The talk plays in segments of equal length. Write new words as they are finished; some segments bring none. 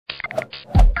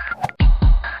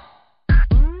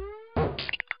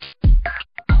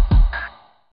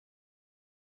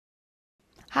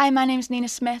Hi, my name's Nina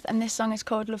Smith and this song is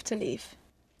called Love to Leave.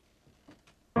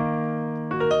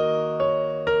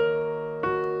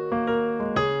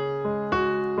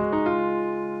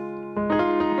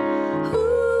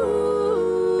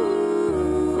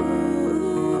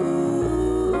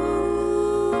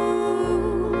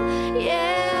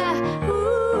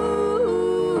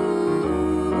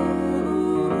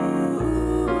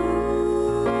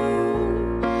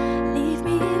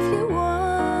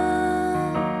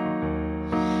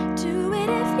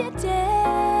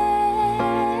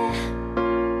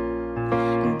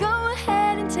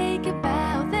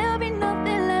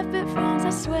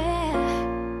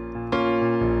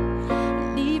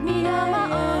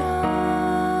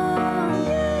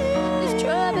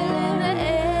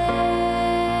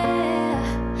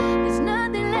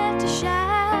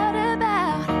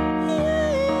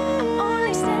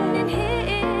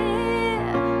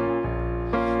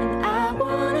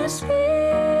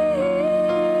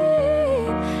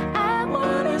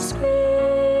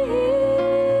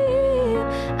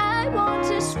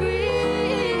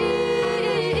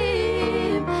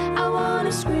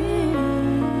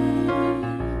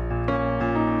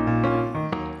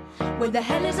 Where the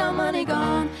hell is our money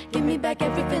gone? Give me back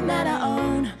everything that I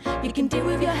own. You can deal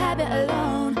with your habit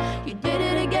alone. You did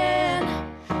it again.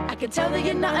 I can tell that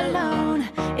you're not alone.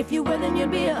 If you were, then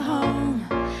you'd be at home.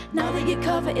 Now that your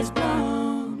cover is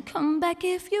blown, come back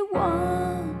if you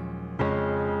want.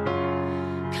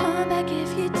 Come back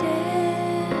if you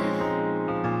dare.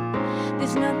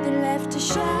 There's nothing left to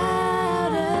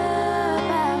shout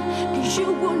about, 'cause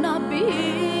you will not be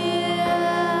here.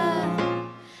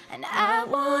 And I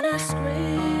wanna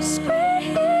scream, scream.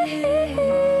 I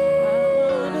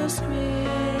wanna scream,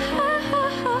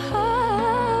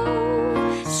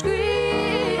 scream.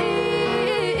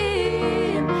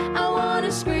 I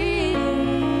wanna scream.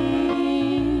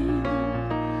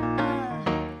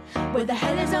 Where the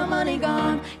hell is our money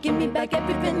gone? Give me back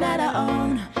everything that I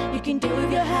own. You can deal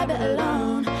with your habit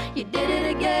alone. You did it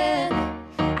again.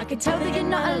 I can tell that you're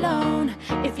not alone.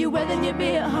 If you were, then you'd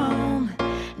be at home.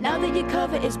 Now that your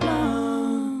cover is blown.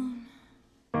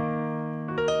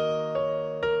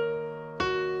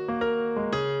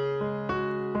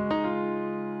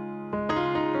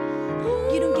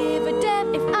 You don't give a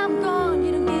damn if I'm gone.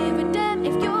 You don't give a damn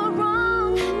if you're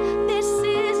wrong. This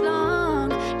is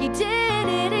long. You did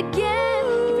it again.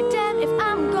 Give a damn if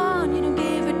I'm gone. You don't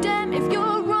give a damn if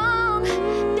you're wrong.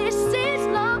 This is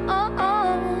long.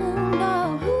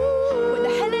 No. Where the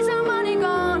hell is our money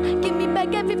gone? Give me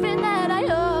back everything that I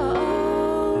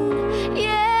own.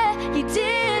 Yeah, you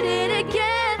did it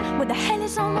again. Where the hell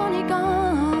is our money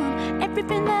gone?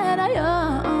 Everything that I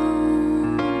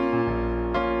own.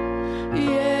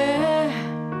 Yeah.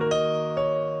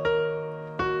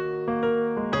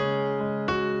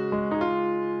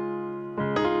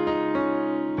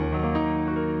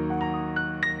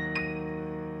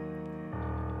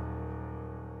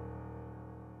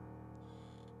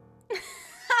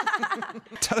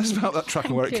 Tell us about that track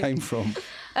and where it came from.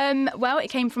 Well, it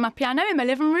came from my piano in my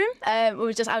living room. I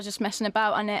was just messing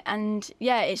about on it, and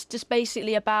yeah, it's just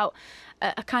basically about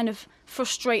a kind of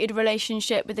frustrated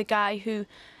relationship with a guy who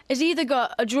has either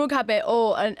got a drug habit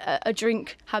or a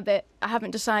drink habit. I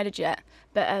haven't decided yet,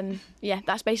 but yeah,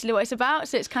 that's basically what it's about.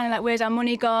 So it's kind of like, where's our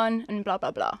money gone, and blah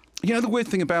blah blah. You know, the weird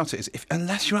thing about it is,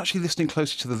 unless you're actually listening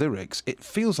closer to the lyrics, it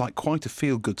feels like quite a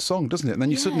feel-good song, doesn't it? And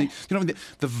then you suddenly, you know, the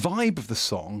vibe of the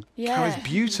song carries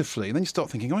beautifully, and then you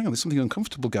start thinking, oh, hang on, there's something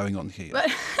uncomfortable going on here.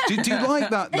 do you like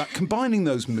that combining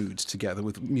those moods together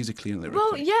with musically and lyrically?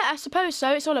 Well, yeah, I suppose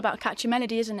so. It's all about catchy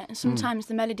melody, isn't it? And sometimes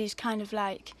the melody's kind of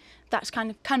like,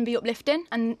 can be uplifting,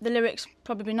 and the lyrics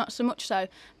probably not so much so.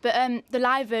 But the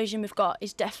live version we've got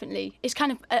is definitely, it's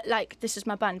kind of like, this is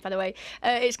my band, by the way.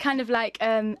 It's kind of like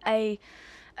a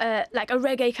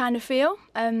reggae kind of feel,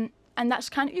 and that's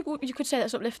kind of, you could say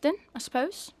that's uplifting, I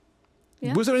suppose.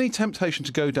 Yeah. Was there any temptation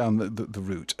to go down the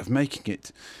route of making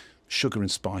it sugar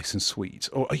and spice and sweet,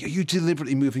 or are you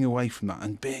deliberately moving away from that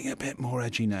and being a bit more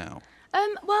edgy now?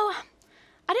 Well,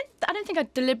 I don't think I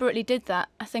deliberately did that.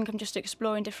 I think I'm just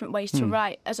exploring different ways to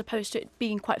write, as opposed to it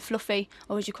being quite fluffy,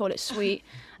 or as you call it, sweet.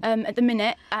 At the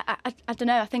minute, I don't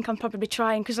know. I think I'm probably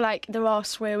trying, because like there are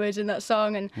swear words in that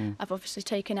song, and I've obviously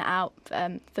taken it out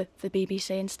for the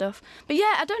BBC and stuff. But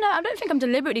yeah, I don't know. I don't think I'm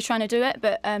deliberately trying to do it,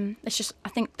 but it's just, I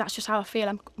think that's just how I feel.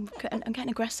 I'm getting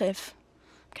aggressive.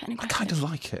 I kind of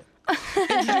like it.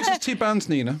 Introduce us to your bands,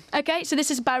 Nina. Okay, so this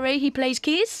is Barry. He plays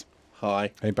keys.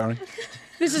 Hi. Hey, Barry.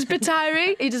 This is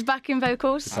Batiri, he does backing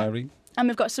vocals. Batiri. And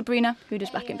we've got Sabrina, who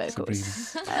does backing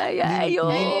vocals.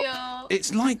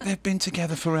 It's like they've been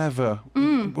together forever.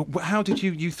 How did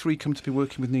you three come to be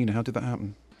working with Nina? How did that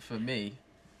happen? For me,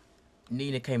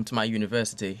 Nina came to my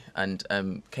university and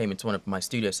came into one of my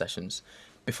studio sessions.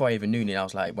 Before I even knew Nina, I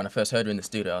was like, when I first heard her in the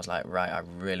studio, I was like, right, I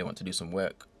really want to do some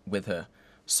work with her.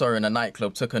 Saw her in a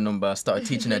nightclub, took her number, started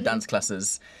teaching her dance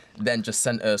classes, then just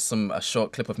sent her a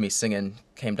short clip of me singing,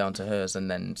 came down to hers, and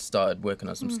then started working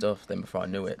on some stuff. Then before I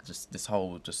knew it, just this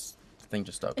whole thing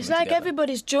just started. It's coming like together.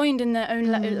 everybody's joined in their own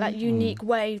like unique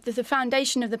way. The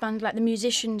foundation of the band, like the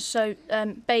musicians, so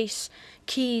bass,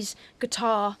 keys,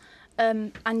 guitar,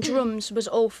 and drums was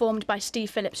all formed by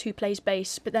Steve Phillips, who plays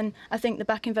bass. But then I think the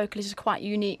backing vocalist is quite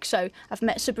unique. So I've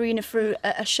met Sabrina through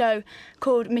a show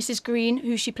called Mrs. Green,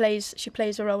 who she plays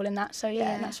a role in that. So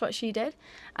yeah, and that's what she did.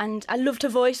 And I loved her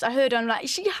voice. I heard her, I'm like,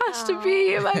 she has to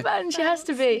be in my band. She has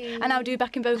to be. And I'll do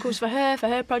backing vocals for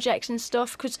her projects and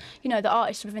stuff, because the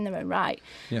artists are within their own right.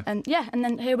 Yeah. And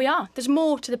then here we are. There's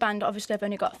more to the band. Obviously, I've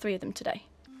only got 3 of them today.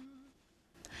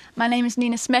 My name is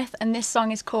Nina Smith, and this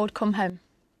song is called Come Home.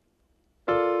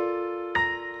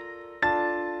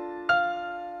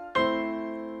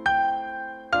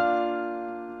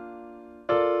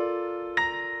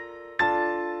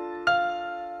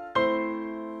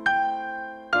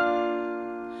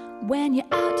 When you're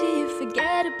out, do you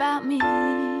forget about me?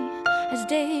 Has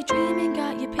daydreaming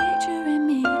got your picture in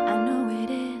me? I know it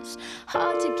is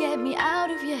hard to get me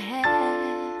out of your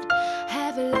head.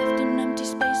 Have you left an empty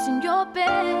space in your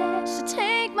bed? So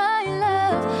take my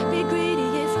love, be greedy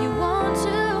if you want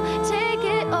to. Take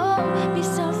it all, be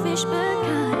selfish but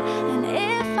kind. And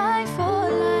if I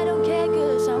fall, I don't care,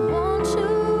 'cause I want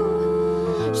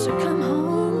to. So come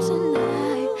home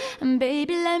tonight, and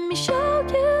baby, let me show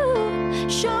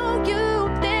you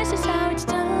this is how it's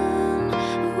done.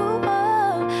 Ooh,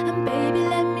 oh, and baby,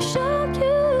 let me show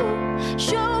you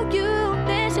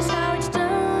this is how it's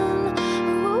done.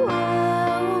 Ooh,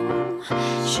 oh,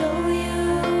 show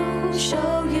you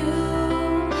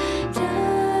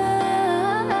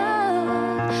done.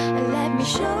 Let me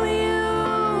show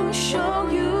you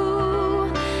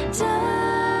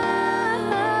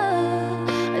done.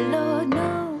 Lord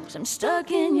knows I'm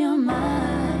stuck in your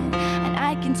mind, and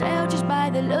I can tell just by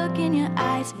the look in your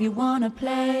eyes. If you wanna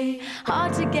play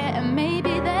hard to get, and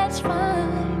maybe that's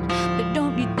fine, but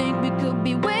don't you think we could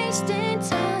be wasting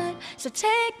time? So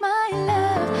take my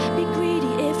love, be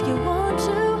greedy if you want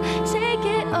to. Take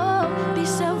it all, be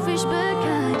selfish but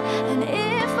kind. And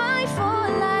if I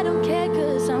fall, I don't care,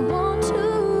 'cause I want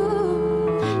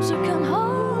to. So come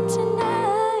home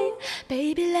tonight,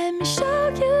 baby, let me show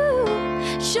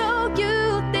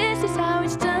you this is how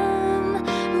it's done.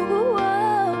 Ooh,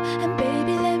 oh, and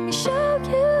baby, let me show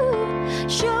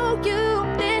you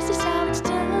this is how it's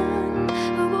done.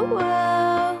 Ooh,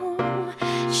 oh,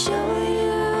 show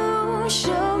you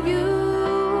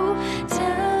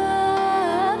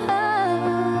done.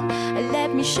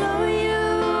 Let me show you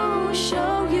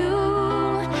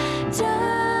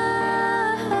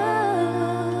done.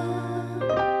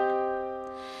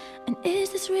 And is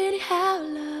this really how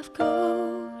love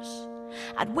goes?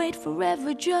 I'd wait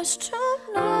forever just to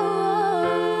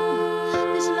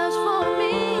know this love's for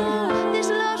me, this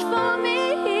love's for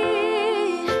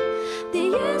me.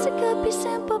 The answer could be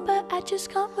simple, but I just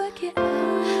can't work it out.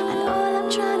 And all I'm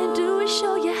trying to do is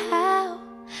show you how.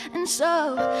 And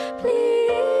so, please,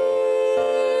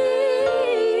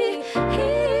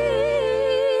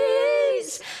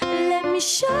 let me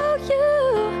show you.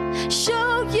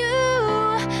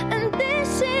 And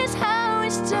this is how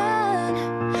it's done.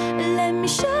 Let me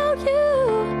show you.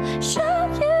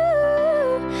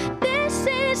 This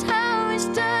is how it's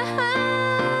done.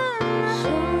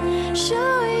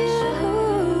 Show you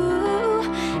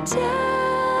done.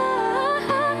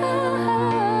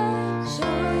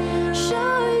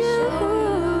 Show you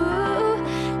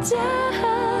done.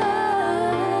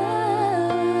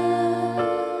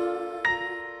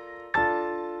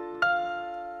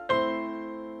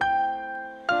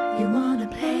 You wanna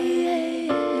play